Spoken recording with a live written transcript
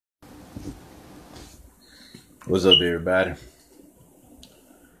What's up, everybody?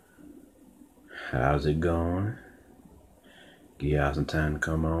 How's it going? Give y'all some time to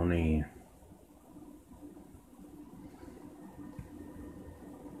come on in.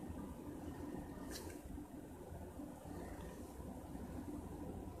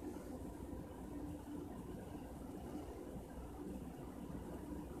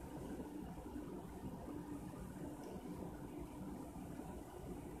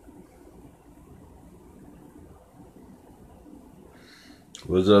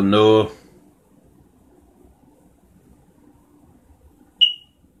 What's up, Noah?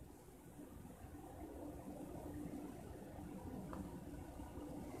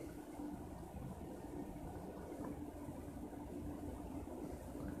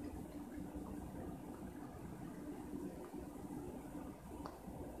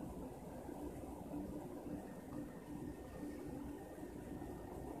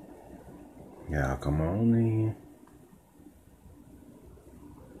 Y'all come on in.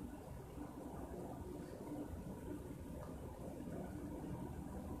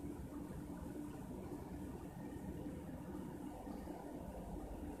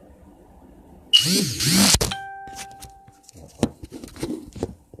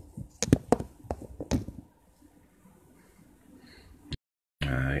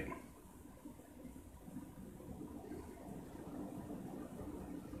 Alright.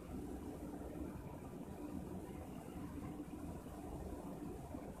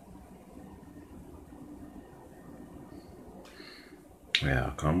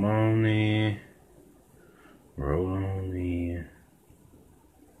 Y'all come on in. Roll on in.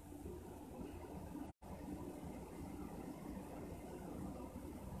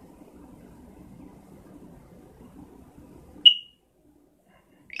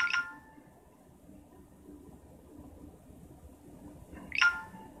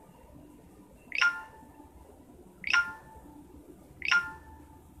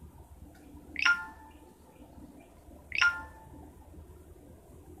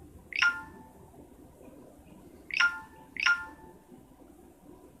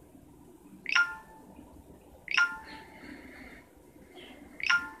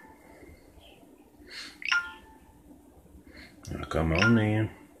 Y'all come on in.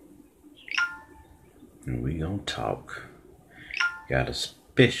 And we gonna talk. Got a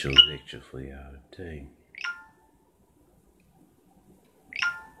special lecture for y'all today.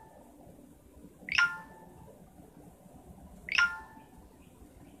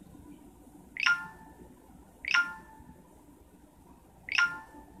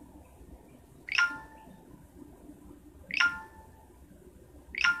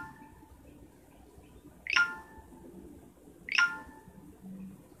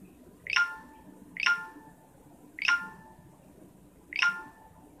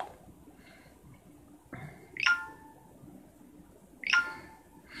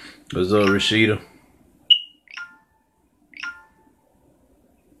 What's up, Rashida?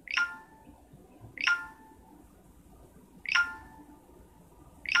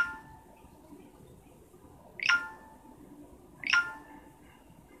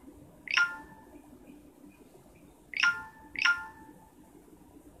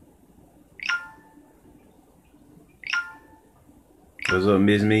 What's up,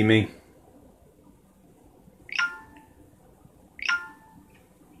 Miss Mimi?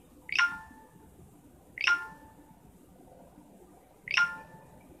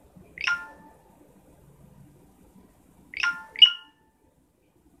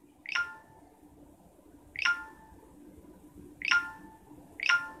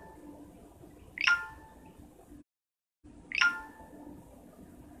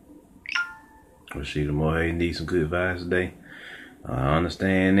 Rashida Moore, you need some good advice today. I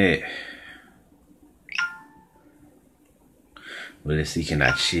understand that. But let's see, can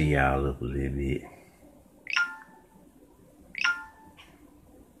I cheer y'all up a little bit?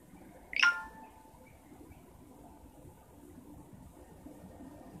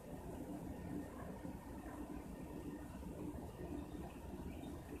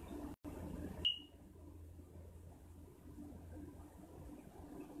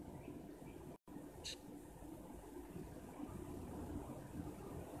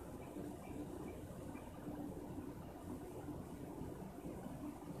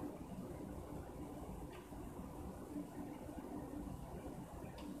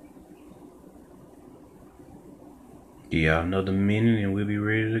 Give y'all another minute and we'll be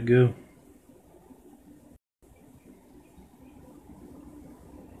ready to go.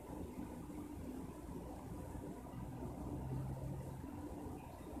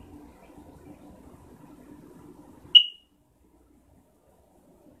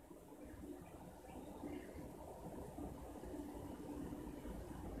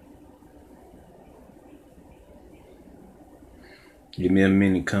 Give me a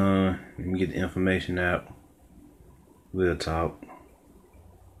minute, con. Let me get the information out. We'll talk.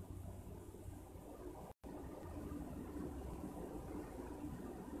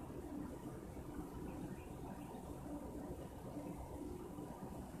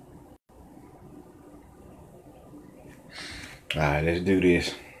 Alright, let's do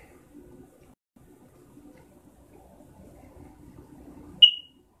this.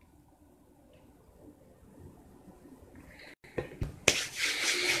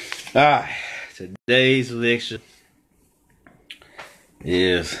 Alright, today's lecture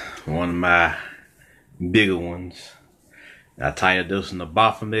is one of my bigger ones. I titled this one the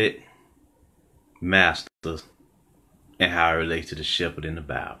Baphomet Masters and how it relates to the shepherd in the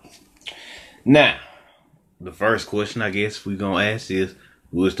Bible. Now, the first question I guess we're going to ask is,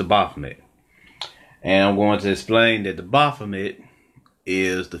 who is the Baphomet? And I'm going to explain that the Baphomet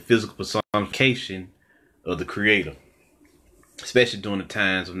is the physical personification of the Creator, especially during the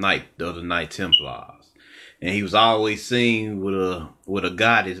times of the Knight Templars. And he was always seen with a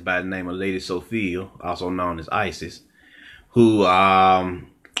goddess by the name of Lady Sophia, also known as Isis, who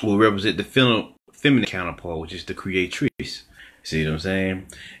will represent the feminine counterpart, which is the creatrix. See what I'm saying?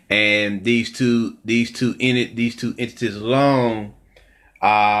 And these two entities alone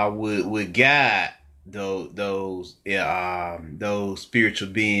would guide those spiritual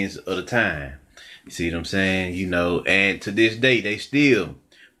beings of the time. You see what I'm saying? You know, and to this day they still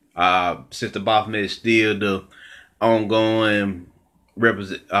since the Baphomet is still the ongoing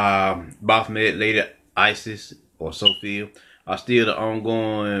Baphomet, Lady Isis or Sophia are still the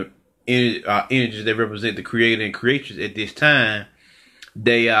ongoing energies that represent the creator and creatrix at this time.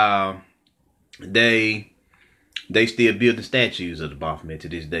 They still building statues of the Baphomet to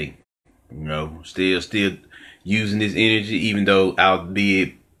this day. You know, still using this energy, even though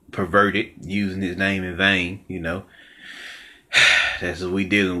albeit perverted, using his name in vain. You know, that's what we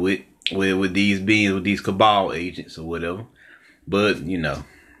dealing with these beings, with these cabal agents or whatever. But you know,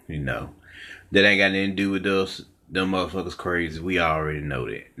 that ain't got nothing to do with us. Them motherfuckers crazy. We already know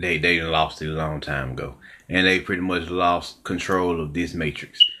that. They done lost it a long time ago. And they pretty much lost control of this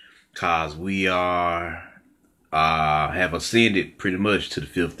matrix. Cause we have ascended pretty much to the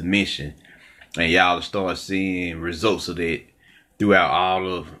 5th dimension. And y'all start seeing results of that throughout all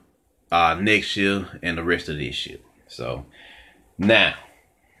of next year and the rest of this year. So now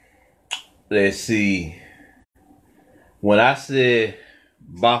let's see. When I said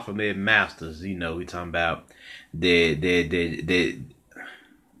Baphomet Masters, you know, we talking about that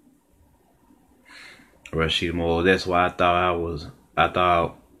Rashida Moore. That's why I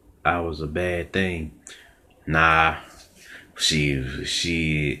thought I was a bad thing. Nah, them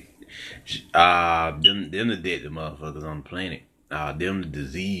the dead motherfuckers on the planet. Them the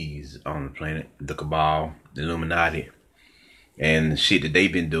disease on the planet, the cabal, the Illuminati, and the shit that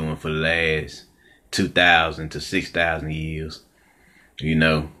they've been doing for the last 2,000 to 6,000 years. You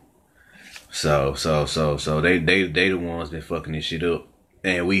know. So they the ones been fucking this shit up,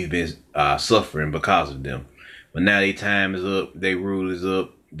 and we've been suffering because of them. But now their time is up, their rule is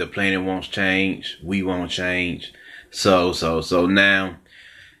up. The planet won't change, we won't change. So now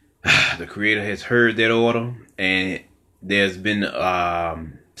the Creator has heard that order, and there's been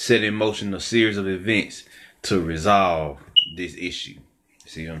set in motion a series of events to resolve this issue.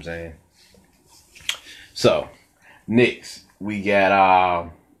 See what I'm saying? So next we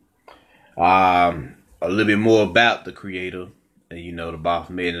got a little bit more about the Creator, and you know, the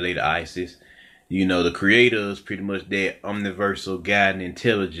Baphomet and Lady Isis. You know, the Creator is pretty much that omniversal guiding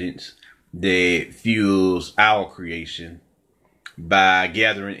intelligence that fuels our creation by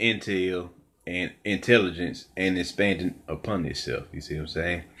gathering intel and intelligence and expanding upon itself. You see what I'm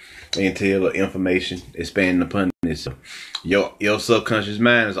saying? Intel or information expanding upon itself. Your subconscious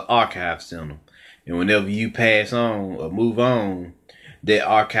mind is an archive center, and whenever you pass on or move on, that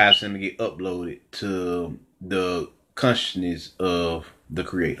archive center get uploaded to the consciousness of the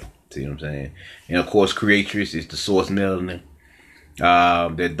Creator. See what I'm saying? And of course, creatrix is the source melanin.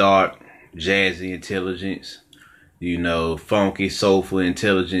 That dark, jazzy intelligence, you know, funky, soulful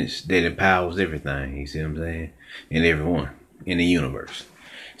intelligence that empowers everything. You see what I'm saying? And everyone in the universe.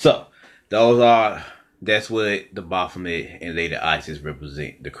 So that's what the Baphomet and Lady Isis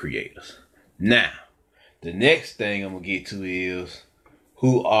represent, the creators. Now, the next thing I'm gonna get to is,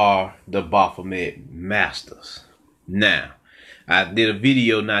 who are the Baphomet Masters? Now, I did a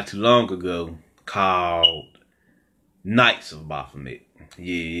video not too long ago called Knights of Baphomet.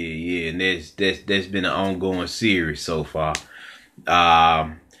 Yeah. And that's been an ongoing series so far.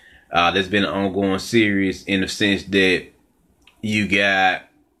 There's been an ongoing series in the sense that you got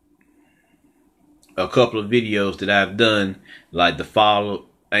a couple of videos that I've done, like the Fall of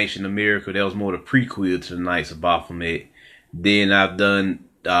Ancient America. That was more the prequel to the Knights of Baphomet. Then I've done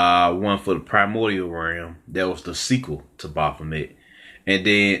one for the Primordial Realm. That was the sequel to Baphomet. And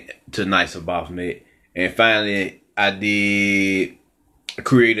then to Knights of Baphomet. And finally, I did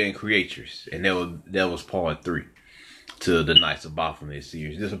Creator and Creatress. And that was part 3 to the Knights of Baphomet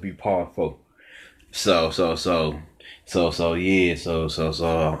series. This will be part 4. So yeah,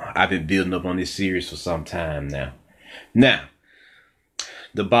 so I've been building up on this series for some time now. Now,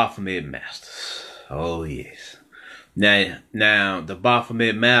 the Baphomet Masters. Oh yes. Now the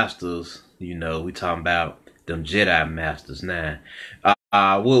Baphomet Masters, you know, we talking about them Jedi Masters now.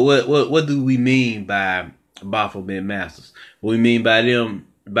 What do we mean by Baphomet Masters? What we mean by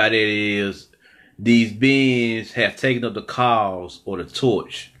that is these beings have taken up the cause or the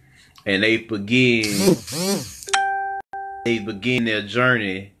torch, and they begin their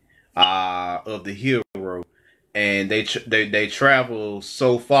journey of the hero, and they travel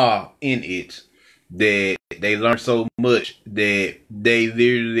so far in it that they learn so much that they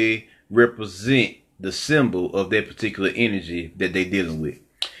literally represent the symbol of that particular energy that they dealing with.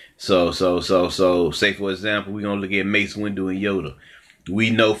 So say for example, we're gonna look at Mace Windu and Yoda.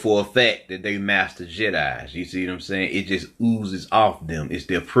 We know for a fact that they master Jedis. You see what I'm saying? It just oozes off them. It's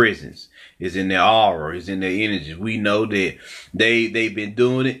their presence. It's in their aura. It's in their energy. We know that they've been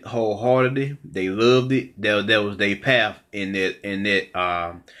doing it wholeheartedly. They loved it. That was their path in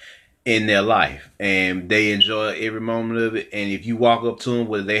their life, and they enjoy every moment of it. And if you walk up to them,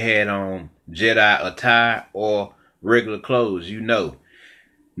 whether they had on Jedi attire or regular clothes, you know,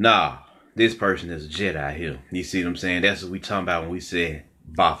 nah, this person is a Jedi here. You see what I'm saying? That's what we talking about when we say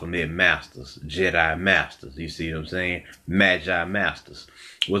Baphomet Masters, Jedi Masters. You see what I'm saying? Magi Masters.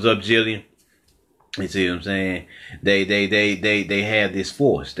 What's up, Jillian? You see what I'm saying? They have this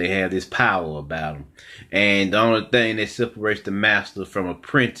force. They have this power about them. And the only thing that separates the master from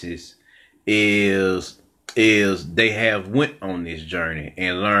apprentice is they have went on this journey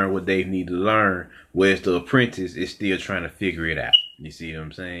and learned what they need to learn, whereas the apprentice is still trying to figure it out. You see what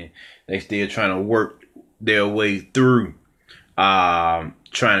I'm saying? They still trying to work their way through, trying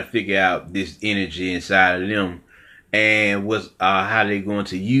to figure out this energy inside of them and how they're going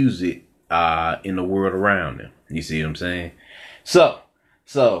to use it in the world around them. You see what I'm saying? So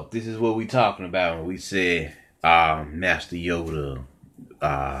this is what we talking about when we say Master Yoda,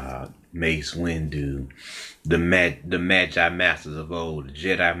 Mace Windu, the Magi Masters of old, the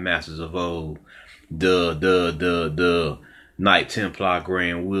Jedi Masters of old, the Knight Templar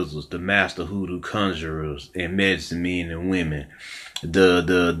Grand Wizards, the Master Hoodoo Conjurers and Medicine Men and Women, the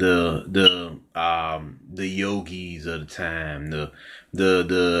yogis of the time,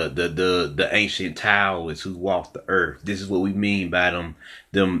 the ancient Taoists who walked the earth. This is what we mean by them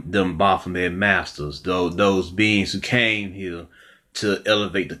Baphomet Masters, those beings who came here to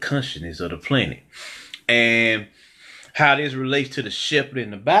elevate the consciousness of the planet. And how this relates to the shepherd in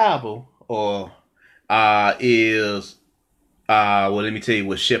the Bible, is well, let me tell you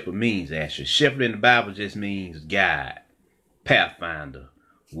what shepherd means. Actually, shepherd in the Bible just means guide, pathfinder,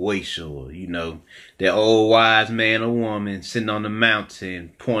 way shower. You know, that old wise man or woman sitting on the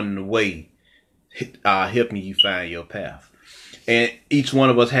mountain pointing the way, helping you find your path. And each one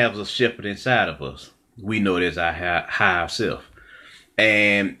of us has a shepherd inside of us. We know it as our higher self.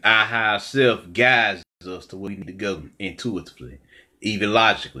 And our higher self guides us to where we need to go intuitively, even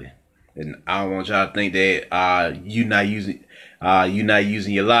logically. And I don't want y'all to think that you're not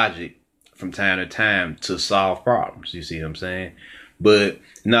using your logic from time to time to solve problems. You see what I'm saying? But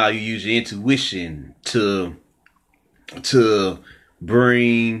now you use your intuition to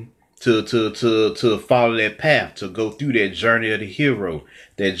bring to follow that path, to go through that journey of the hero,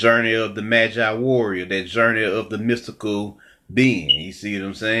 that journey of the Magi warrior, that journey of the mystical being. You see what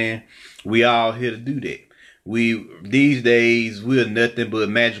I'm saying? We all here to do that. These days we're nothing but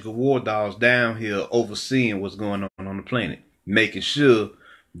magical war dogs down here overseeing what's going on the planet, making sure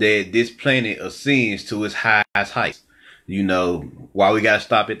that this planet ascends to its highest heights. You know, why we gotta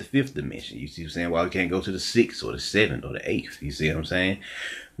stop at the 5th dimension. You see what I'm saying? Why we can't go to the 6th or the 7th or the 8th. You see what I'm saying?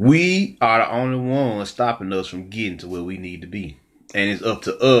 We are the only ones stopping us from getting to where we need to be. And it's up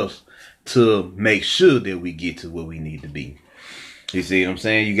to us to make sure that we get to where we need to be. You see what I'm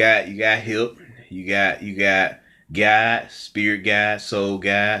saying? You got help. You got guides, spirit guides, soul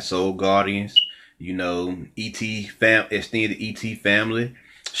guardians, you know, extended ET family,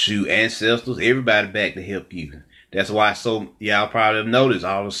 shoot, ancestors, everybody back to help you. That's why y'all probably have noticed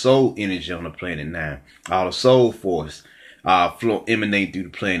all the soul energy on the planet now, all the soul force emanating through the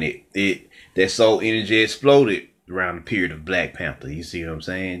planet. That soul energy exploded around the period of Black Panther. You see what I'm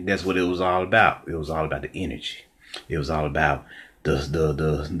saying? That's what it was all about. It was all about the energy. It was all about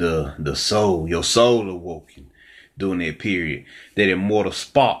the soul, your soul awoken during that period. That immortal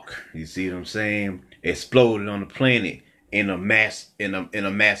spark, you see what I'm saying, exploded on the planet in a mass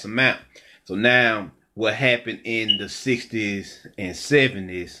amount. So now what happened in the 60s and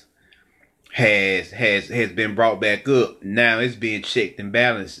 70s has been brought back up. Now it's being checked and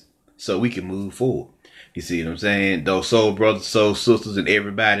balanced so we can move forward. You see what I'm saying? Those soul brothers, soul sisters, and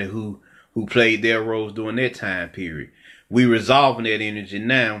everybody who played their roles during that time period. We resolving that energy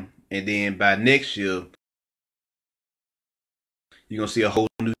now, and then by next year, you're gonna see a whole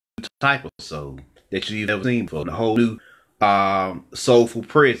new type of soul that you've never seen before. A whole new soulful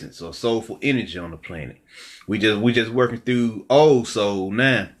presence or soulful energy on the planet. We just working through old soul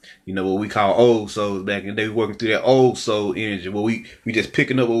now. You know what we call old souls back in the day. We working through that old soul energy. Well, we just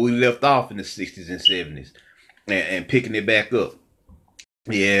picking up where we left off in the 60s and 70s and picking it back up.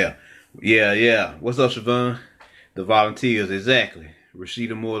 Yeah. What's up, Siobhan? The volunteers, exactly.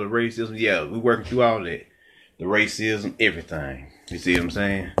 Rashida Moore, the racism. Yeah, we working through all that. The racism, everything. You see what I'm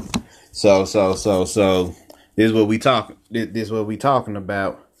saying? So this is what we talking. This is what we talking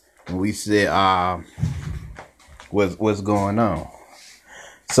about when we said what's going on.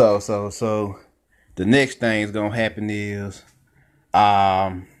 So the next thing is gonna happen is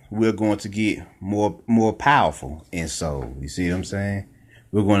we're going to get more powerful in soul. You see what I'm saying?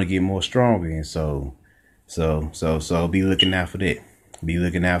 We're going to get more stronger in soul. So be looking out for that. Be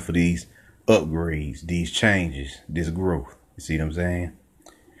looking out for these upgrades, these changes, this growth. You see what I'm saying?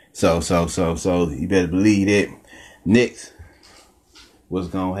 So you better believe that. Next, what's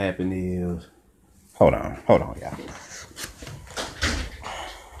gonna happen is, hold on, y'all.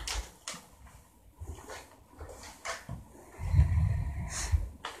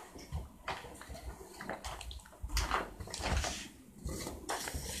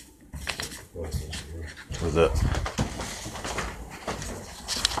 What's up?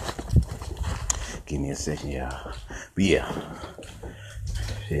 Give me a second, y'all. But yeah,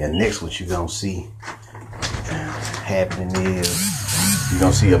 next what you gonna see happening is you're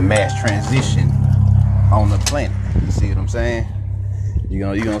gonna see a mass transition on the planet. You see what I'm saying?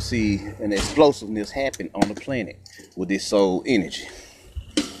 You're gonna see an explosiveness happen on the planet with this soul energy.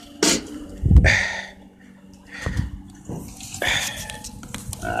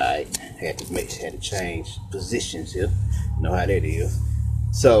 Alright, had to change positions here. You know how that is.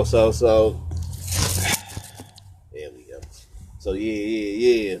 So there we go. So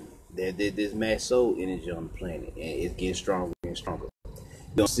yeah. There's mass soul energy on the planet, and it's getting stronger and stronger.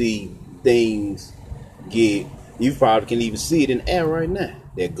 You're gonna see things get. You probably can even see it in the air right now.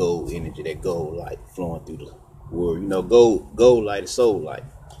 That gold energy, that gold light flowing through the world. You know, gold light is soul light.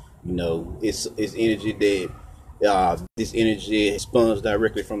 You know, it's energy that this energy spawns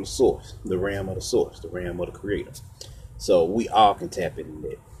directly from the source, the realm of the source, the realm of the creator. So we all can tap into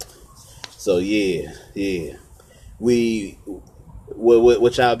that. So yeah.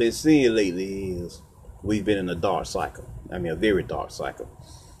 What y'all been seeing lately is we've been in a dark cycle. I mean, a very dark cycle.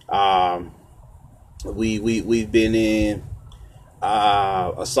 We've been in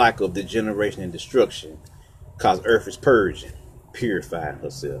a cycle of degeneration and destruction, cause Earth is purging, purifying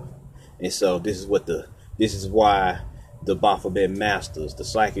herself, and so this is why the Baphomet masters, the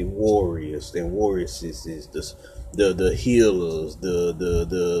psychic warriors and warrioresses, the healers,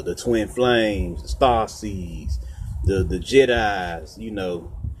 the twin flames, the star seeds, the Jedis, you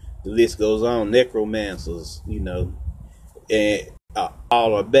know, the list goes on, necromancers, you know, and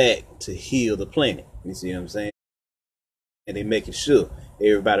all are back to heal the planet. You see what I'm saying? And they making sure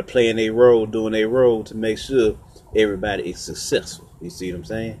everybody playing their role, doing their role to make sure everybody is successful. You see what I'm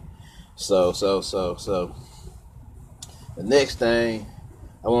saying? So the next thing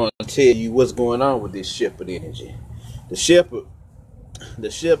I want to tell you what's going on with this shepherd energy. The shepherd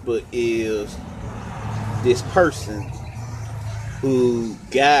is this person who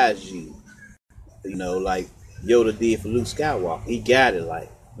guides you, you know, like Yoda did for Luke Skywalker. He guided like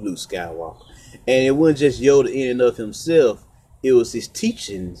Luke Skywalker. And it wasn't just Yoda in and of himself, it was his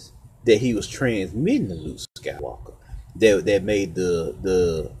teachings that he was transmitting to Luke Skywalker that made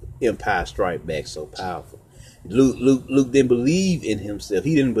the Empire Strike Back so powerful. Luke didn't believe in himself.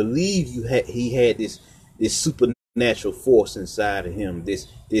 He didn't believe he had this supernatural force inside of him, this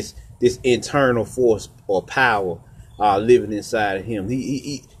internal force or power living inside of him.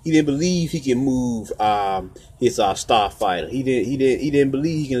 He didn't believe he can move his starfighter. He didn't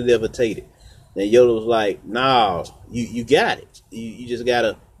believe he can levitate it. And Yoda was like, "Nah, you got it. You just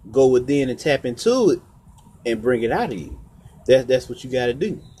gotta go within and tap into it and bring it out of you. That's what you gotta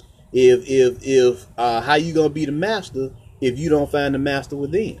do." If how you gonna be the master if you don't find the master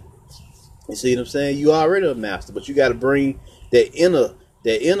within? You see what I'm saying? You already a master, but you got to bring that inner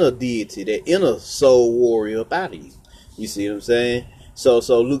deity, that inner soul warrior up out of you. You see what I'm saying? So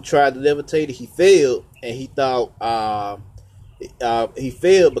Luke tried to levitate it. He failed, and he thought he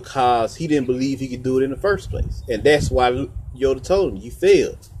failed because he didn't believe he could do it in the first place, and that's why Yoda told him you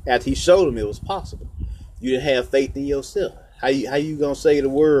failed. After he showed him it was possible, you didn't have faith in yourself. How you gonna save the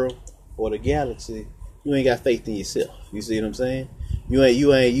world or the galaxy? You ain't got faith in yourself. You see what I'm saying? You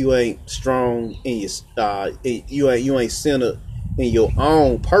ain't strong in your you ain't centered in your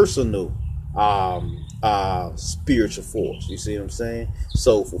own personal spiritual force. You see what I'm saying?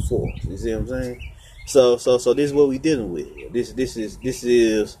 Soulful force. You see what I'm saying? So this is what we dealing with. This is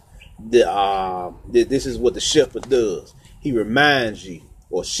what the shepherd does. He reminds you,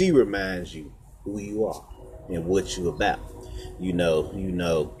 or she reminds you, who you are and what you about. You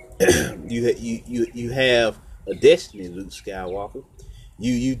have a destiny, Luke Skywalker.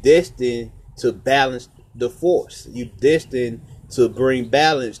 You destined to balance the force. You destined to bring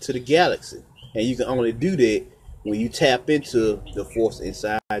balance to the galaxy, and you can only do that when you tap into the force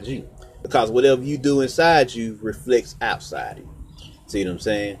inside you. Because whatever you do inside you reflects outside you. See what I'm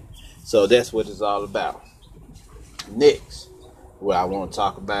saying? So that's what it's all about. Next, what I want to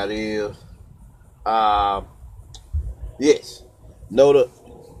talk about is, yes, Yoda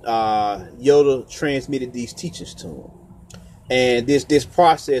transmitted these teachings to him. And this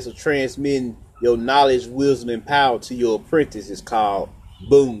process of transmitting your knowledge, wisdom, and power to your apprentice is called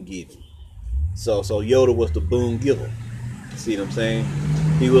boon giving. So Yoda was the boon giver. See what I'm saying?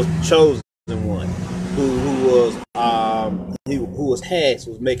 He was the chosen one who was tasked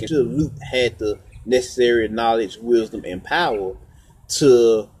with making sure Luke had the necessary knowledge, wisdom, and power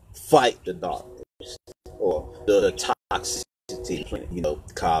to fight the darkness or the toxicity,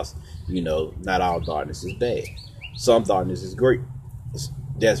 because not all darkness is bad. Some darkness is great.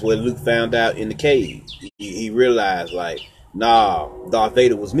 That's what Luke found out in the cave. He realized, like, nah, Darth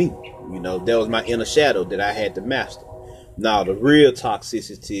Vader was me. That was my inner shadow that I had to master. Now, the real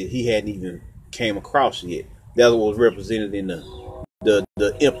toxicity he hadn't even came across yet. That was represented in the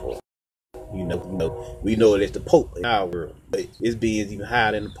emperor. We know it as the Pope in our world, but his being is even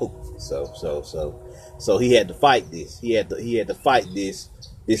higher than the Pope. So he had to fight this. He had to fight this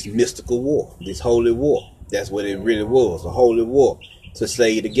mystical war, this holy war. That's what it really was, a holy war to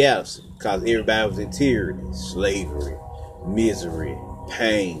save the galaxy, because everybody was in tyranny, slavery, misery,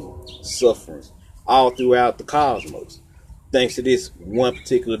 pain, suffering, all throughout the cosmos. Thanks to this one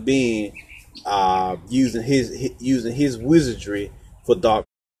particular being using his wizardry for dark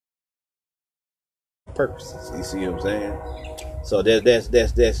purposes. You see what I'm saying? So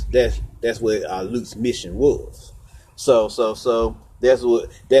that's what Luke's mission was. So that's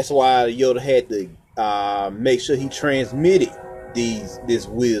why Yoda had to make sure he transmitted this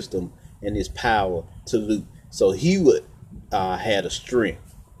wisdom and this power to Luke, so he would have the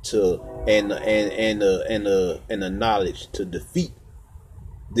strength to and the knowledge to defeat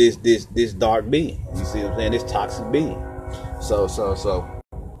this dark being. You see what I'm saying? This toxic being. So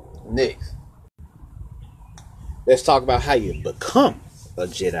next, let's talk about how you become a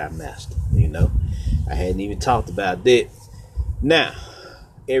Jedi Master. I hadn't even talked about that. Now,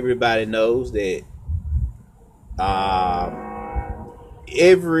 everybody knows that I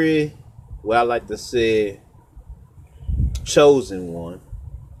like to say, chosen one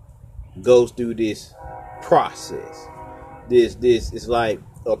goes through this process. This is like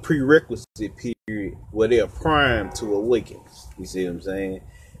a prerequisite period where they're primed to awaken. You see what I'm saying?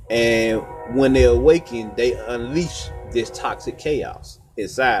 And when they awaken, they unleash this toxic chaos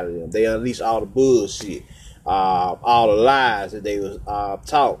inside of them. They unleash all the bullshit, all the lies that they was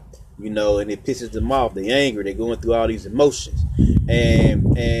taught, and it pisses them off. They angry. They're going through all these emotions,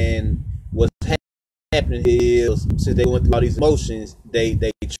 and what's happening is, since they're going through all these emotions,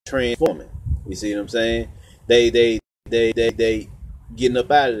 they transforming. You see what I'm saying? They getting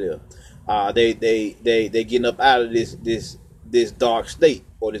up out of there. They getting up out of this dark state,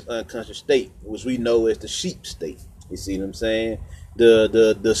 or this unconscious state, which we know as the sheep state. You see what I'm saying?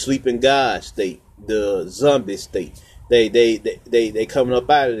 The sleeping God state, the zombie state. They coming up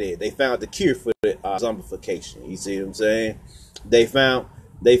out of there. They found the cure for the zombification. You see what I'm saying? They found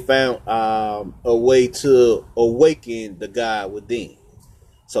a way to awaken the God within.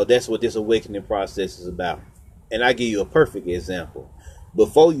 So that's what this awakening process is about. And I give you a perfect example.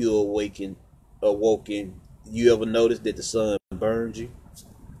 Before you awoken, you ever noticed that the sun burned you?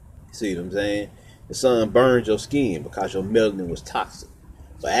 See what I'm saying? The sun burned your skin because your melanin was toxic.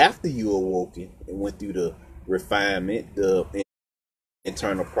 But after you awoken and went through the refinement, the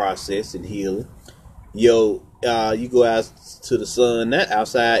internal process and healing. You go out to the sun now,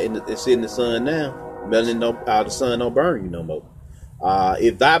 outside it's in the sun now. Melanin the sun don't burn you no more.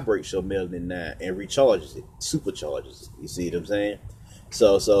 It vibrates your melanin now and recharges it, supercharges it. You see what I'm saying?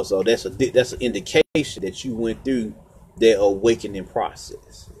 So that's an indication that you went through that awakening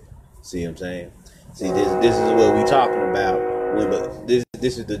process. See what I'm saying? See, this is what we talking about.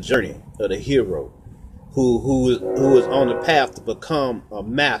 This is the journey of the hero who is on the path to become a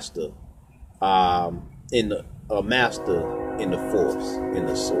master, a master in the force, in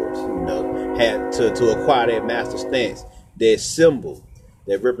the source. Had to acquire that master stance, that symbol,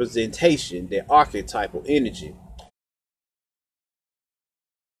 that representation, that archetypal energy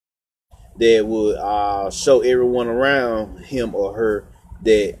that would show everyone around him or her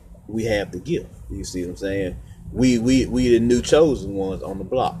that we have the gift. You see what I'm saying? We the new chosen ones on the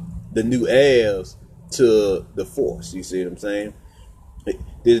block, the new heirs to the force. You see what I'm saying?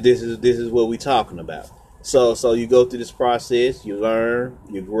 This is what we talking about. So you go through this process, you learn,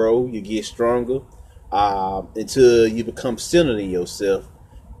 you grow, you get stronger, until you become centered in yourself,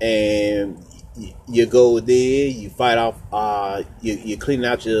 and you go there, you fight off, you clean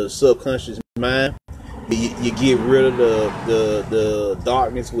out your subconscious mind, you get rid of the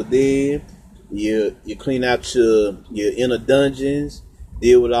darkness within, you clean out your inner dungeons,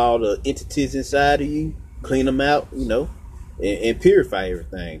 deal with all the entities inside of you, clean them out, and purify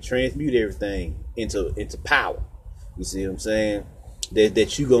everything, transmute everything into power. You see what I'm saying?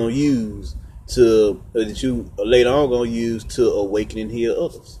 That you gonna use that you later on gonna use to awaken and heal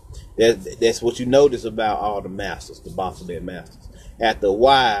others. That's what you notice about all the masters, the Baphomet masters. After a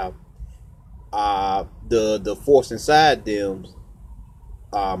while, the force inside them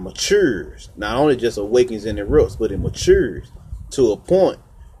matures. Not only just awakens and erupts, but it matures to a point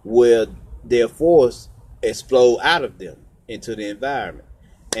where their force explode out of them into the environment,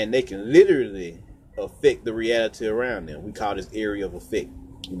 and they can literally affect the reality around them. We call this area of effect.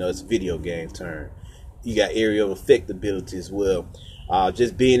 It's a video game term. You got area of effect ability as well.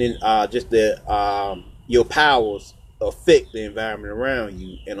 Just being in, your powers affect the environment around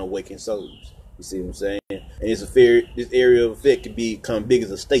you and awaken souls. You see what I'm saying? And this area of effect can become big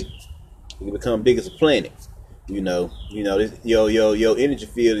as a state. It can become big as a planet. This, your energy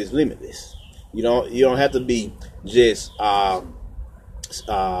field is limitless. You don't have to be just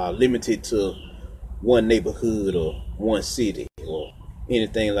limited to one neighborhood or one city or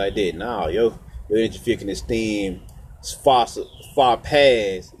anything like that. No, your energy field can extend far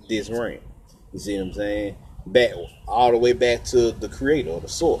past this realm. You see what I'm saying? Back all the way back to the creator or the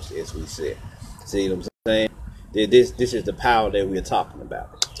source, as we said. See what I'm saying? This is the power that we're talking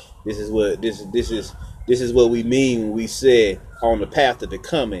about. This is what we mean when we say on the path to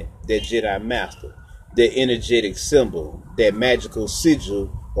becoming that Jedi Master, that energetic symbol, that magical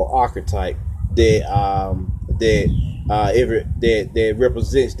sigil or archetype that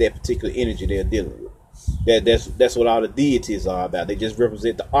represents that particular energy they're dealing with. That's what all the deities are about. They just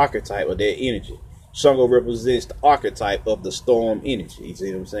represent the archetype of their energy. Shango represents the archetype of the storm energy. You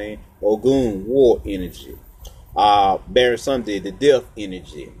see what I'm saying? Ogun, war energy. Baron Sunday, the death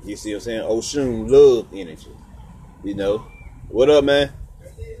energy. You see what I'm saying? Oshun, love energy. What up, man?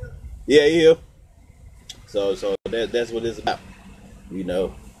 Yeah. So that's what it's about. You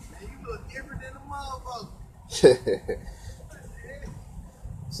look different than a motherfucker.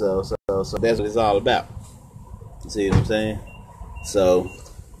 So that's what it's all about. You see what I'm saying? So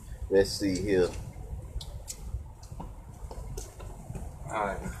let's see here.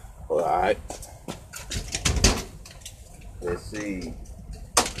 All right. Let's see.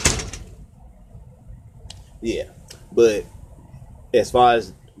 Yeah, but as far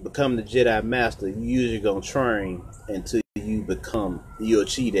as becoming the Jedi Master, you usually gonna train until you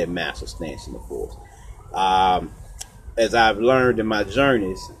achieve that master stance in the Force. As I've learned in my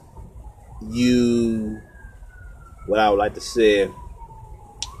journeys, what I would like to say,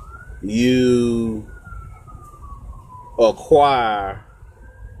 you acquire.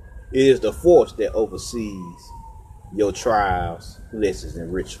 It is the Force that oversees your trials, lessons,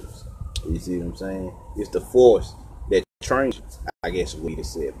 and rituals. You see what I'm saying? It's the Force that trains you, I guess we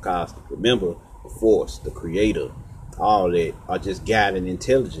just said. Because remember, the Force, the Creator, all that are just guiding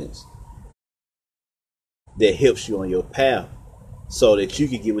intelligence that helps you on your path so that you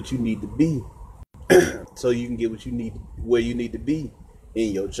can get what you need to be. So you can get what you need, where you need to be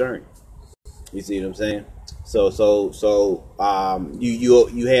in your journey. You see what I'm saying? So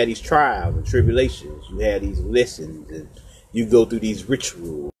you had these trials and tribulations, you had these lessons, and you go through these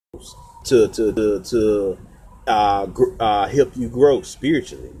rituals to help you grow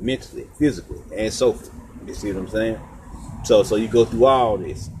spiritually, mentally, physically, and so forth. You see what I'm saying? So you go through all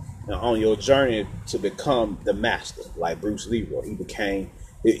this on your journey to become the master, like Bruce Leroy.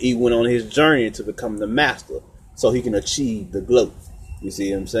 He went on his journey to become the master so he can achieve the glow. You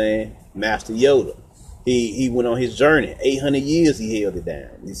see what I'm saying? Master Yoda. He went on his journey. 800 years he held it down.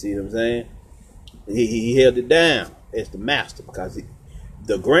 You see what I'm saying? He held it down as the master because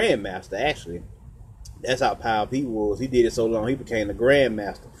the grandmaster, actually, that's how powerful he was. He did it so long he became the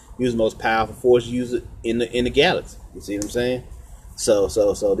grandmaster. He was the most powerful force user in the galaxy. You see what I'm saying? So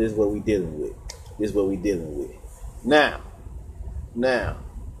this is what we dealing with. This is what we dealing with. Now,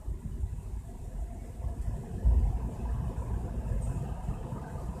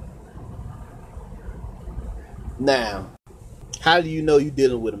 how do you know you're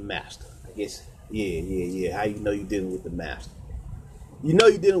dealing with a master? I guess, yeah. How you know you're dealing with the master? You know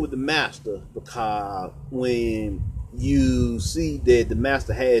you're dealing with the master because when you see that the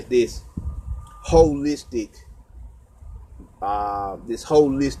master has this holistic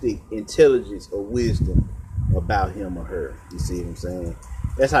intelligence or wisdom about him or her. You see what I'm saying?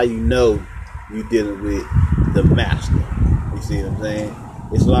 That's how you know you're dealing with the master. You see what I'm saying?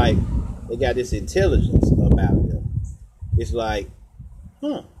 It's like they got this intelligence about them. It's like,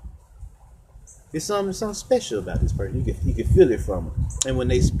 there's something special about this person. You can feel it from them. And when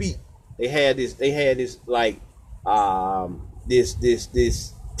they speak, they had this like this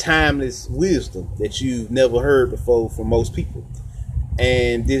timeless wisdom that you've never heard before from most people.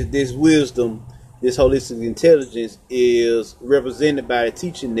 And this wisdom, this holistic intelligence is represented by the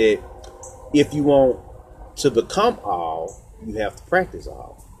teaching that if you want to become all, you have to practice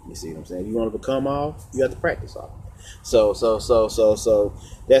all. You see what I'm saying? If you want to become all, you have to practice all. So that's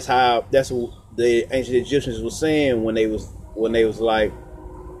what the ancient Egyptians were saying when they was like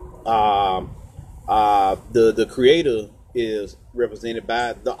the creator is represented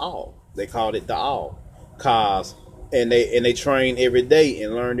by the all. They called it the all, cause and they train every day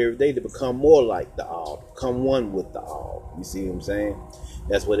and learn every day to become more like the all, become one with the all. You see what I'm saying?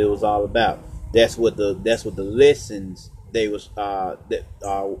 That's what it was all about. That's what the lessons they was that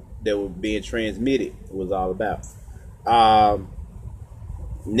were being transmitted was all about.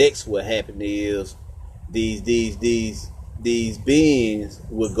 Next, what happened is these beings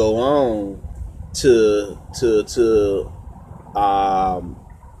would go on to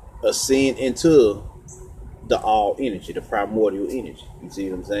ascend into the all energy, the primordial energy. You see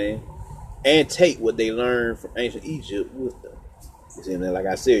what I'm saying? And take what they learned from ancient Egypt with them. You see what I'm saying? Like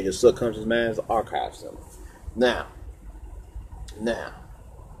I said, your subconscious mind is an archive center. Now,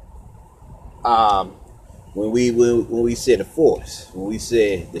 when we said the force, when we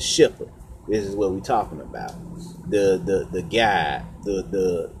said the shepherd, this is what we're talking about. The guide,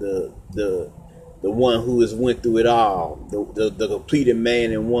 the one who has went through it all, the completed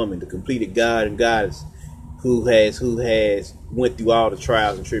man and woman, the completed God and goddess, who has went through all the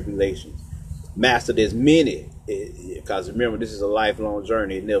trials and tribulations, mastered as many, because remember, this is a lifelong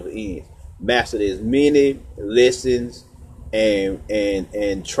journey, it never ends. Mastered as many lessons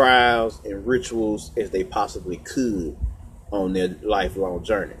and trials and rituals as they possibly could on their lifelong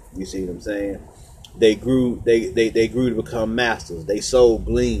journey. You see what I'm saying? They grew to become masters. They sold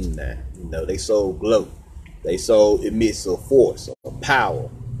gleam now. You know, they sold glow. They sold emits a force, a power,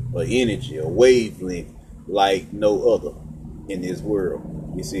 a energy, a wavelength like no other in this world.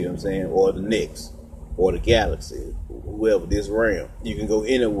 You see what I'm saying? Or the next, or the galaxy, whoever, this realm. You can go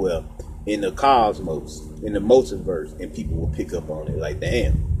anywhere in the cosmos, in the multiverse, and people will pick up on it. Like,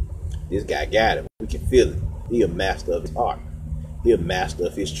 damn, this guy got it. We can feel it. He a master of his art. He a master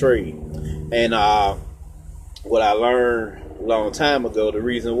of his trade. And what I learned a long time ago, the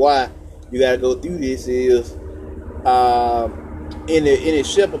reason why you got to go through this is in the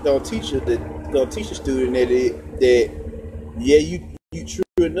shepherd gonna teach a student that you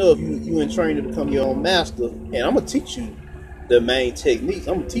true enough, you in training to become your own master, and I'm gonna teach you the main techniques.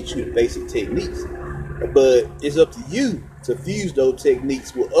 I'm gonna teach you the basic techniques, but it's up to you to fuse those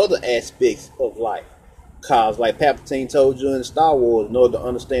techniques with other aspects of life. Cause like Palpatine told you in Star Wars, in order to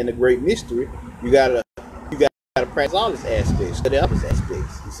understand the great mystery, you gotta practice all its aspects, study all its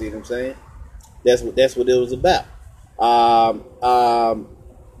aspects. You see what I'm saying? That's what it was about.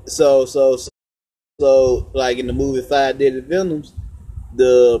 So like in the movie Five Deadly Venoms,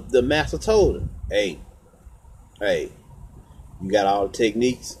 the master told him, hey, you got all the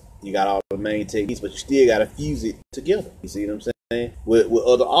techniques, you got all the main techniques, but you still gotta fuse it together. You see what I'm saying? With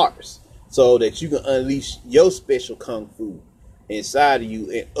other arts, so that you can unleash your special kung fu inside of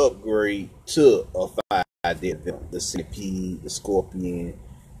you and upgrade to a five deadly venom. The centipede, the scorpion,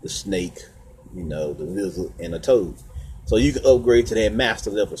 the snake, you know, the lizard, and the toad. So you can upgrade to that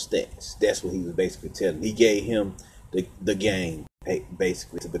master level stance. That's what he was basically telling. He gave him the game,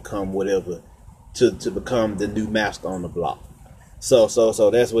 basically, to become whatever, to become the new master on the block. So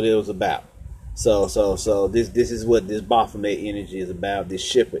that's what it was about. So this is what this Baphomet energy is about. This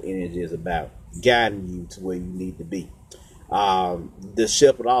shepherd energy is about, guiding you to where you need to be. The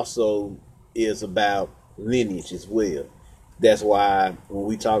shepherd also is about lineage as well. That's why when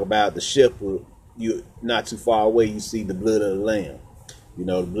we talk about the shepherd, you not too far away, you see the blood of the lamb. You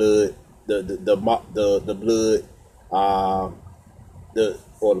know, the blood, the blood, or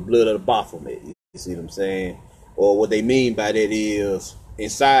the blood of the Baphomet. You see what I'm saying? Or what they mean by that is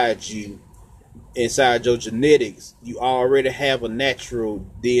inside your genetics, you already have a natural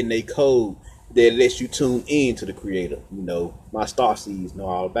DNA code that lets you tune in to the creator. You know, my star seeds know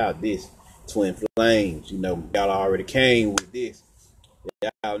all about this. Twin flames, you know, y'all already came with this.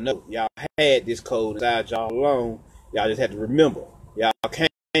 Y'all know, y'all had this code inside y'all alone. Y'all just had to remember. Y'all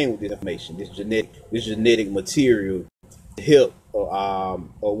came with this information, this genetic material to help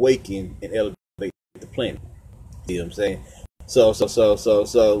awaken and elevate the planet. You know what I'm saying? So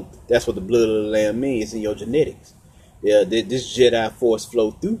that's what the blood of the lamb means. It's in your genetics. Yeah, this Jedi force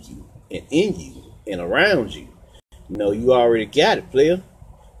flow through you and in you and around you. You know, you already got it, player.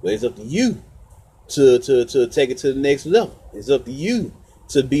 But it's up to you to take it to the next level. It's up to you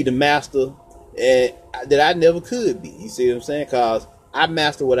to be the master that I never could be. You see what I'm saying? Because I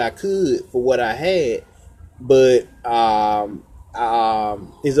mastered what I could for what I had, but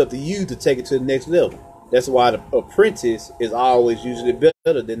it's up to you to take it to the next level. That's why the apprentice is always usually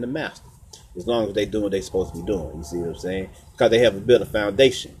better than the master, as long as they doing what they supposed to be doing. You see what I'm saying? Because they have a better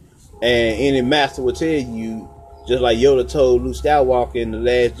foundation. And any master will tell you, just like Yoda told Luke Skywalker in The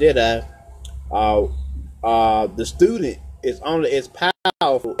Last Jedi, the student is only as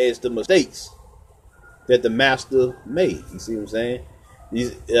powerful as the mistakes that the master made. You see what I'm saying?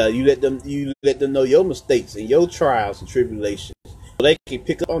 You let them know your mistakes and your trials and tribulations, so they can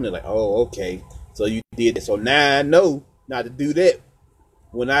pick up on it. Like, oh, okay, so you did it. So now I know not to do that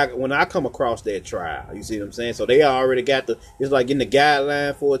when I come across that trial. You see what I'm saying? So they already got it's like in the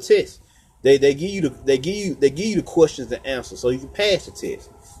guideline for a test. They give you the questions and answers so you can pass the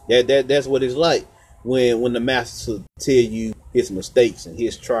test. That's what it's like when the master tell you his mistakes and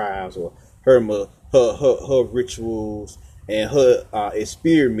his trials, or her rituals and her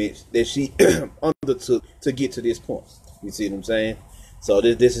experiments that she undertook to get to this point. You see what I'm saying? So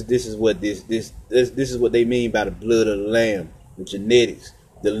this is what they mean by the blood of the lamb, the genetics,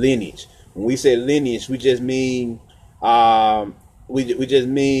 the lineage. When we say lineage, we just mean we just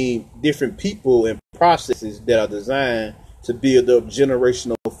mean different people and processes that are designed to build up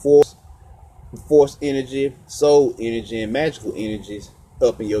generational force energy, soul energy, and magical energies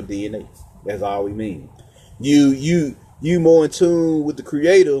up in your DNA. That's all we mean. You more in tune with the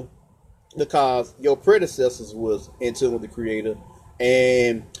creator because your predecessors was in tune with the creator,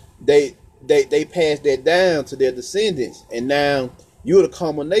 and they passed that down to their descendants, and now you're the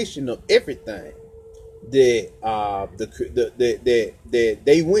culmination of everything that that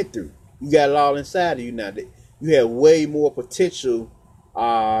they went through. You got it all inside of you now. You have way more potential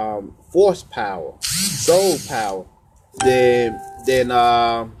force power, soul power than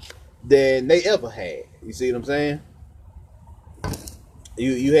they ever had. You see what I'm saying?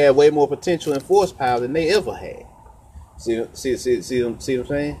 You have way more potential and force power than they ever had. See what I'm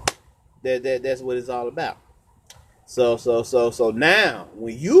saying? That's what it's all about. So now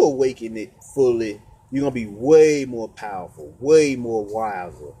when you awaken it fully, you're gonna be way more powerful, way more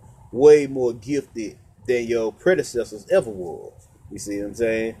wiser, way more gifted than your predecessors ever was. You see what I'm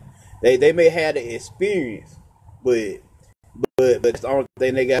saying? They may have the experience, but it's the only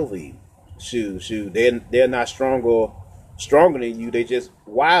thing they got over you. Shoot, they're not stronger than you. They just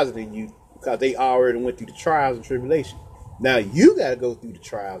wiser than you because they already went through the trials and tribulations. Now you got to go through the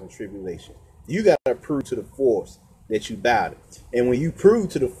trials and tribulations. You got to prove to the force that you got it. And when you prove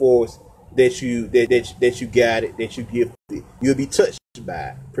to the force that you got it, that you gifted, you'll be touched by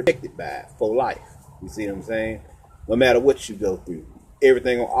it, protected by it for life. You see what I'm saying? No matter what you go through,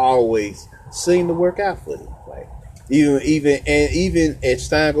 everything will always seem to work out for you. Like even as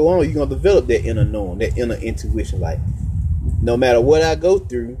time go on, you're gonna develop that inner knowing, that inner intuition. Like no matter what I go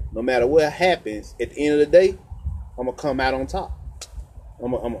through, no matter what happens, at the end of the day, I'm gonna come out on top.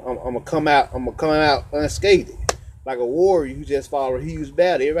 I'm gonna come out unscathed, like a warrior who just fought a huge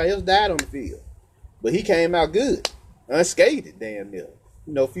battle. Everybody else died on the field, but he came out good, unscathed, damn near.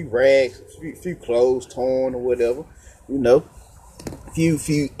 You know, a few rags, a few clothes torn or whatever. You know,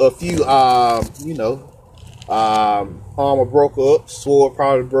 armor broke up, sword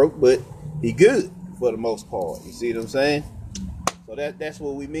probably broke, but he good for the most part. You see what I'm saying? So that's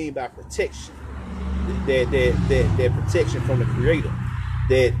what we mean by protection. that protection from the Creator,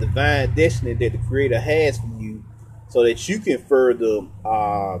 that divine destiny that the Creator has for you, so that you can further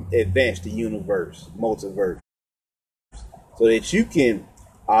advance the universe, multiverse, so that you can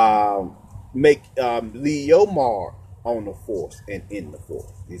make leave your mark on the force and in the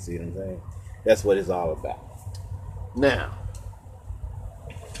force. You see what I'm saying? That's what it's all about. Now,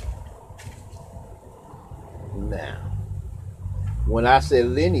 when I say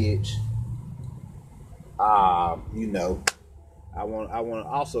lineage, you know, I want to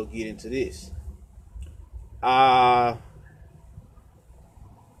also get into this.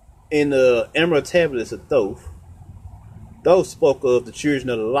 In the Emerald Tablets of Thoth, those spoke of the children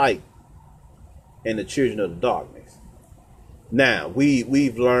of the light and the children of the darkness. Now,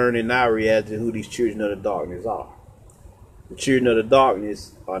 we've learned in our reality who these children of the darkness are. The children of the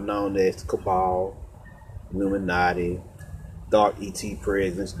darkness are known as Cabal, Illuminati, Dark ET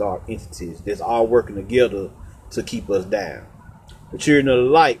presence, dark entities that's all working together to keep us down. The children of the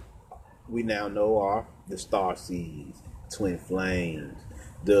light, we now know, are the Star Seeds, Twin Flames,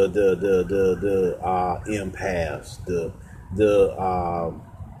 the empaths, the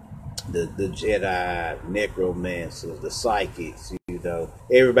Jedi, necromancers, the psychics, you know,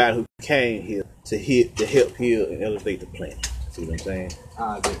 everybody who came here to help heal and elevate the planet. See what I'm saying?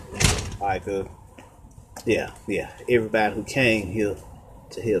 All right, good. Yeah. Everybody who came here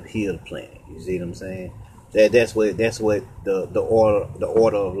to help heal the planet. You see what I'm saying? That's what the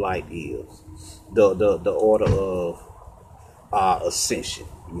order of light is. The order of ascension.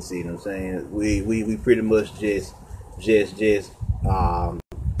 You see what I'm saying? We pretty much just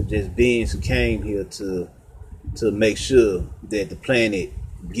beings who came here to make sure that the planet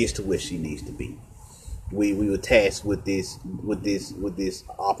gets to where she needs to be. We were tasked with this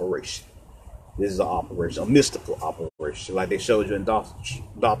operation. This is an operation, a mystical operation, like they showed you in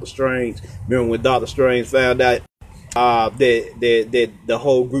Doctor Strange. Remember when Doctor Strange found out that the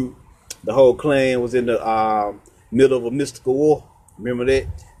whole group, the whole clan was in the middle of a mystical war? Remember that?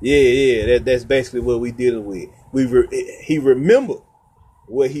 Yeah. That's basically what we dealing with. He remembered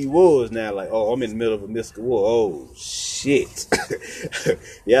what he was now. Like, oh, I'm in the middle of a mystical war. Oh shit!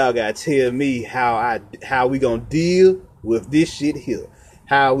 Y'all gotta tell me how we gonna deal with this shit here.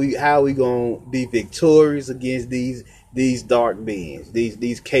 How we gonna be victorious against these dark beings,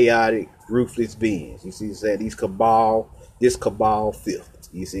 these chaotic, ruthless beings? You see what I'm saying? This cabal filth.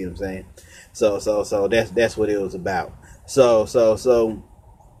 You see what I'm saying? So that's what it was about. So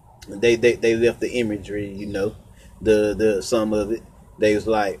they left the imagery, you know, the some of it. They was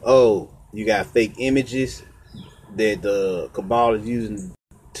like, oh, you got fake images that the cabal is using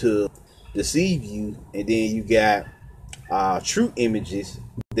to deceive you, and then you got true images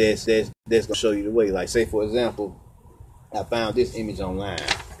that's gonna show you the way. Like, say for example, I found this image online,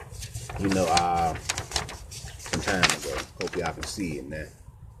 you know, some time ago. Hope y'all can see it now.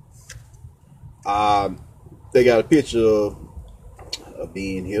 They got a picture of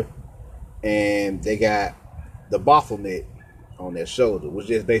being here, and they got the Baphomet on their shoulder, which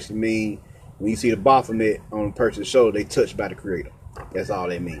just basically means when you see the Baphomet on a person's shoulder, they touched by the Creator. That's all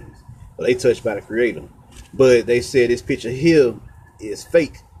that means. So they touched by the Creator. But they said this picture here is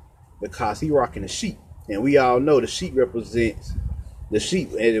fake because he rocking a sheep, and we all know the sheep represents the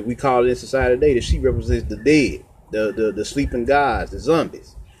sheep, and we call it in society today, the sheep represents the dead, the sleeping gods, the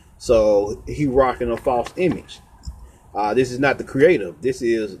zombies. So he rocking a false image. This is not the Creator. This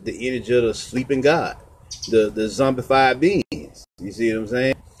is the energy of the sleeping god, the zombified beings. You see what I'm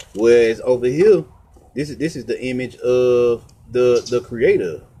saying? Whereas over here, this is the image of the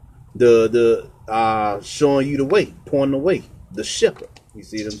Creator, the showing you the way, pointing the way, the shepherd. You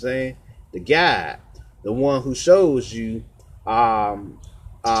see what I'm saying? The guide, the one who shows you how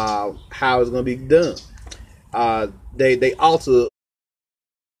it's gonna be done. They alter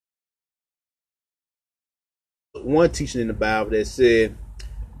one teaching in the Bible that said,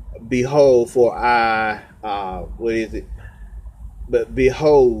 "Behold, for I what is it? But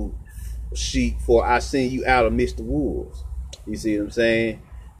behold, sheep, for I send you out amidst the wolves." You see what I'm saying?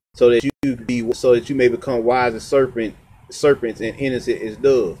 So that you may become wise as serpents and innocent as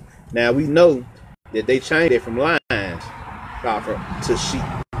doves. Now we know that they changed it from lions to sheep.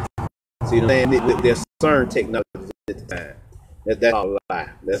 See what I'm saying? With their CERN technology at the time. That's all a lie.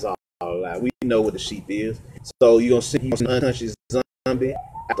 That's all a lie. We know what the sheep is. So you're gonna see an unconscious zombie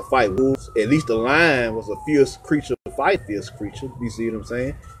have to fight wolves. At least the lion was a fierce creature to fight fierce creature. You see what I'm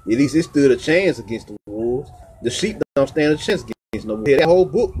saying? At least it stood a chance against the wolves. The sheep don't stand a chance against no wolves. That whole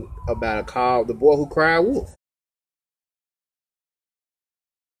book about it called The Boy Who Cried Wolf.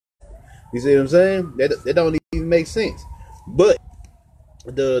 You see what I'm saying? That don't even make sense. But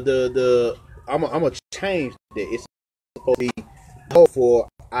the I'm gonna change that. It's supposed to be for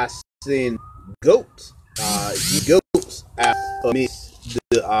I send goats, you goats out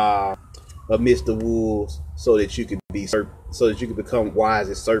amidst the wolves, so that you can be so that you can become wise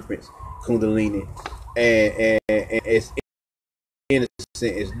as serpents, kundalini, and it's innocent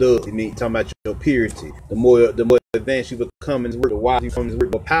as doves. I mean, talking about your purity. The more advanced you become in this work, the wiser you become in this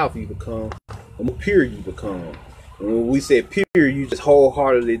work, the more powerful you become, the more pure you become. And when we say pure, you just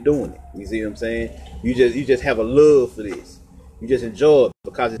wholeheartedly doing it. You see what I'm saying? You just have a love for this. You just enjoy it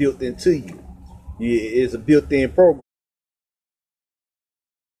because it's built into you. It's a built-in program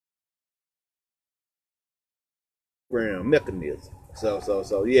mechanism.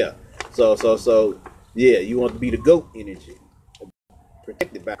 So yeah. Yeah. You want to be the goat energy,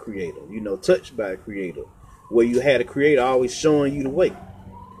 protected by Creator. Touched by Creator. Where you had a Creator always showing you the way,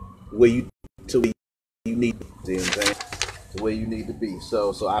 where you to where you need. See what I'm saying? To where you need to be.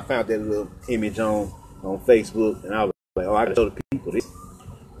 So I found that little image on Facebook, and I was like, oh, I gotta show the people this.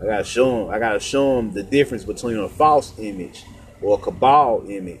 I gotta show them the difference between a false image or a cabal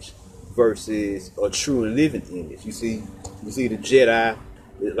image versus a true and living image. You see the Jedi.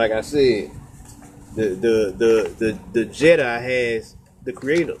 Like I said, the Jedi has the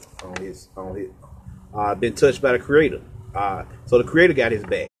Creator on his been touched by the Creator. So the Creator got his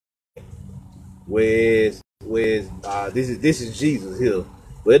back. Whereas this is Jesus here.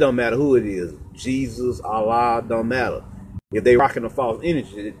 But it don't matter who it is. Jesus, Allah, don't matter. If they rocking a false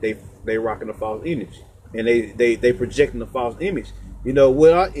energy, they rocking a false energy. And they projecting the false image.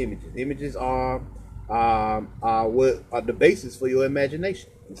 What are images? Images are what are the basis for your imagination.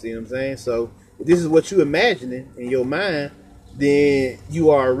 You see what I'm saying? So if this is what you imagining in your mind, then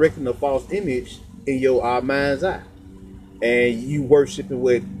you are erecting a false image in your mind's eye. And you worshiping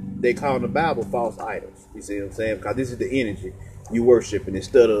what they call in the Bible false idols. You see what I'm saying? Because this is the energy you worshiping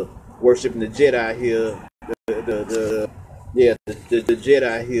instead of worshiping the Jedi here, the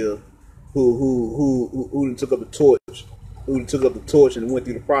Jedi here who took up the torch and went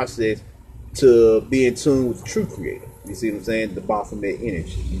through the process to be in tune with the true Creator. You see what I'm saying? The Baphomet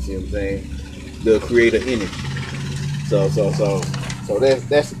energy. You see what I'm saying? The Creator energy. So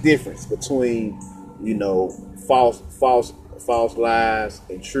that's the difference between false lies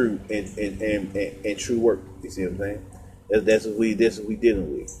and true and true work. You see what I'm saying? That's what we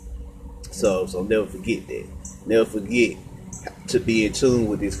dealing with. So never forget that. Never forget to be in tune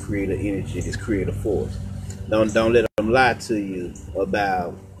with this Creator energy, this Creator force. Don't let them lie to you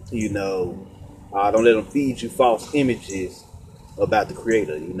about don't let them feed you false images about the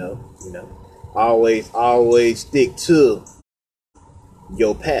Creator. Always stick to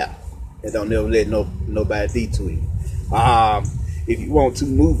your path and don't never let nobody detour you. If you want 2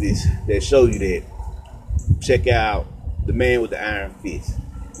 movies that show you that, check out The Man with the Iron Fist.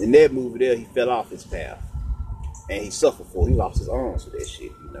 In that movie there, he fell off his path and he suffered for it. He lost his arms for that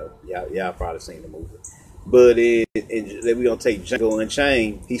shit. Y'all probably seen the movie. But we gonna take Django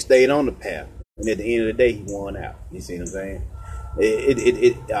Unchained. He stayed on the path, and at the end of the day, he won out. You see what I'm saying?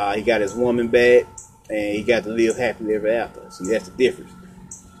 He got his woman back, and he got to live happily ever after. See, that's the difference.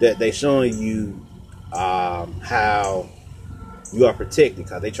 That they showing you how you are protected,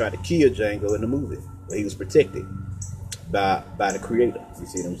 because they tried to kill Django in the movie, but he was protected by the Creator. You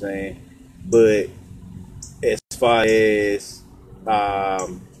see what I'm saying? But as far as the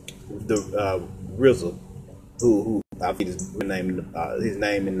RZA, who I think his name in the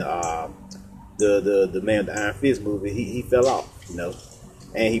Man with the Iron Fist movie, he fell off,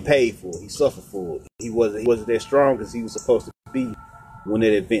 and he paid for it. He suffered for it. He wasn't that strong as he was supposed to be when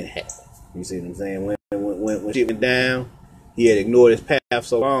that event happened. You see what I'm saying? When shit went down, he had ignored his path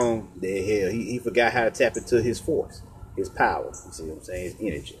so long that he forgot how to tap into his force, his power. You see what I'm saying? His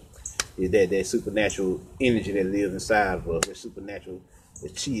energy. That supernatural energy that lives inside of us. That supernatural, the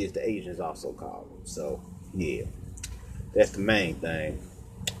chi, as the Asians also call it. So yeah, that's the main thing.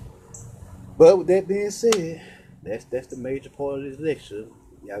 But with that being said, that's the major part of this lecture.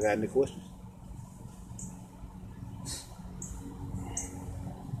 Y'all got any questions?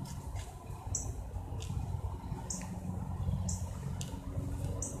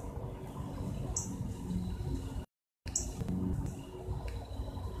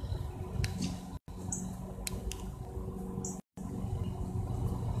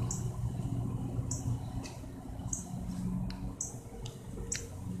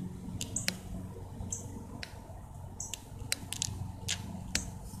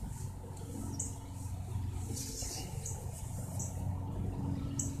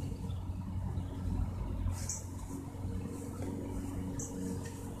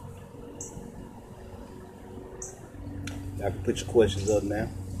 Y'all can put your questions up now.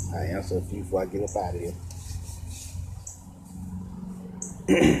 I answer a few before I get up out of here.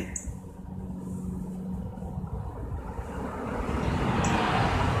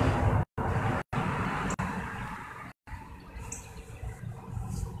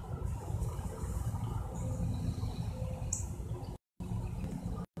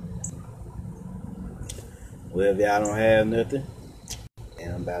 Well, if y'all don't have nothing,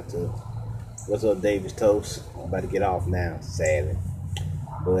 and I'm about to. What's up, Davis Toast? I'm about to get off now, sadly.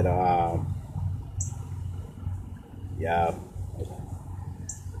 But y'all,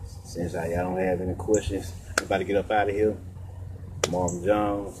 since y'all don't have any questions, I'm about to get up out of here. Marvin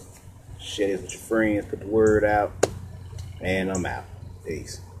Jones, share this with your friends, put the word out, and I'm out.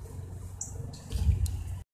 Peace.